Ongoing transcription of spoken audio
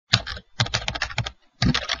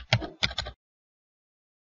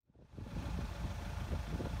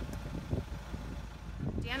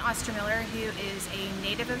Dan Ostermiller, who is a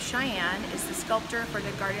native of Cheyenne, is the sculptor for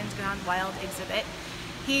the Gardens Gone Wild exhibit.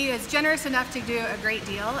 He is generous enough to do a great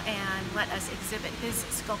deal and let us exhibit his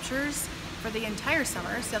sculptures for the entire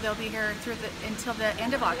summer, so they'll be here until the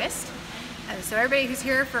end of August. So everybody who's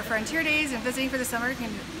here for Frontier Days and visiting for the summer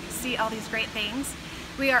can see all these great things.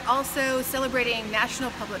 We are also celebrating National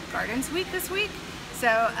Public Gardens Week this week,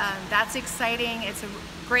 so that's exciting. It's a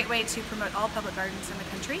great way to promote all public gardens in the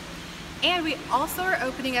country. And we also are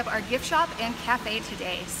opening up our gift shop and cafe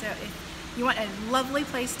today. So if you want a lovely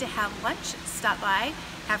place to have lunch, stop by,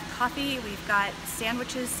 have coffee. We've got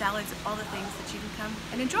sandwiches, salads, all the things that you can come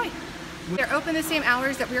and enjoy. They're open the same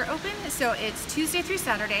hours that we're open, so it's Tuesday through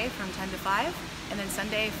Saturday from 10 to 5, and then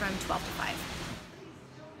Sunday from 12 to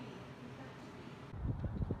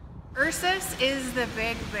 5. Ursus is the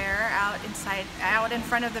big bear out in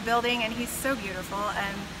front of the building, and he's so beautiful,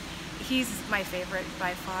 and he's my favorite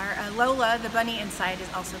by far. Lola, the bunny inside,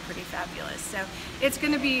 is also pretty fabulous. So it's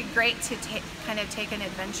going to be great to kind of take an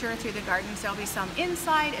adventure through the gardens. There'll be some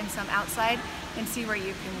inside and some outside, and see where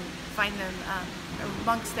you can find them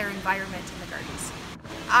amongst their environment in the gardens.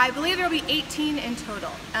 I believe there will be 18 in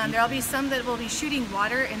total. There will be some that will be shooting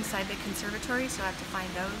water inside the conservatory, so I'll have to find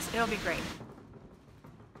those. It'll be great.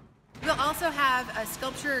 We'll also have a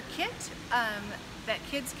sculpture kit that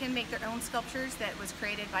kids can make their own sculptures that was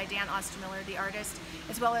created by Dan Ostermiller, the artist,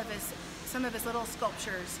 as well as some of his little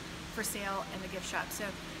sculptures for sale in the gift shop. So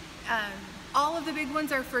all of the big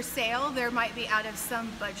ones are for sale. There might be out of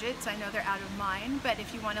some budgets. I know they're out of mine, but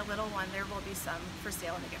if you want a little one, there will be some for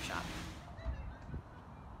sale in the gift shop.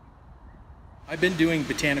 I've been doing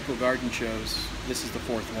botanical garden shows. This is the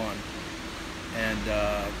fourth one.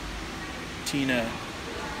 And Tina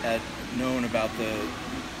had known about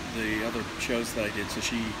the other shows that I did, so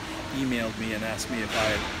she emailed me and asked me if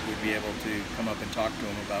I would be able to come up and talk to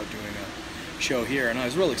him about doing a show here. And I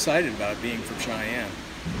was really excited about it, being from Cheyenne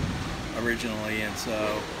originally, and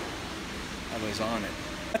so I was on it.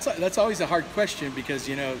 That's always a hard question because,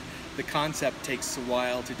 you know, the concept takes a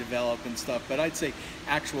while to develop and stuff, but I'd say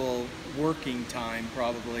actual working time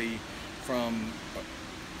probably from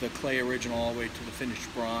the clay original all the way to the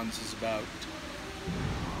finished bronze is about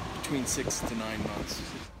between 6 to 9 months.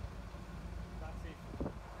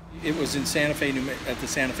 It was in Santa Fe, at the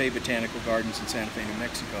Santa Fe Botanical Gardens in Santa Fe, New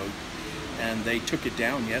Mexico, and they took it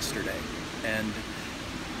down yesterday. And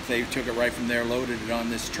they took it right from there, loaded it on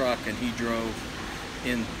this truck, and he drove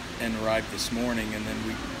in and arrived this morning. And then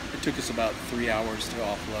it took us about 3 hours to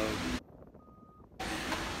offload.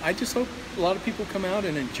 I just hope a lot of people come out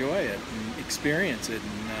and enjoy it and experience it.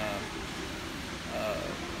 And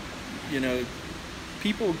you know,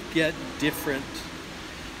 people get different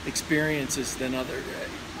experiences than other.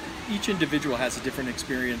 Each individual has a different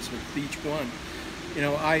experience with each one. You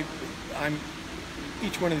know,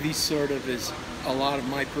 each one of these sort of is a lot of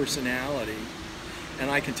my personality, and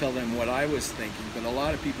I can tell them what I was thinking. But a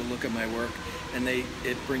lot of people look at my work, and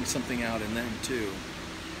it brings something out in them too.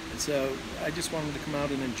 And so I just want them to come out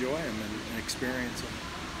and enjoy them and experience them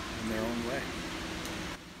in their own way.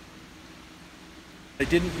 I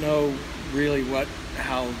didn't know really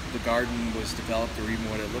how the garden was developed or even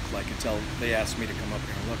what it looked like until they asked me to come up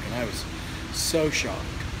here and look, and I was so shocked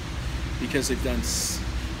because they've done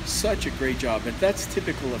such a great job, and that's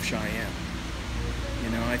typical of Cheyenne. You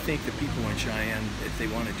know, I think the people in Cheyenne, if they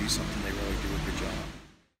want to do something, they really do a good job.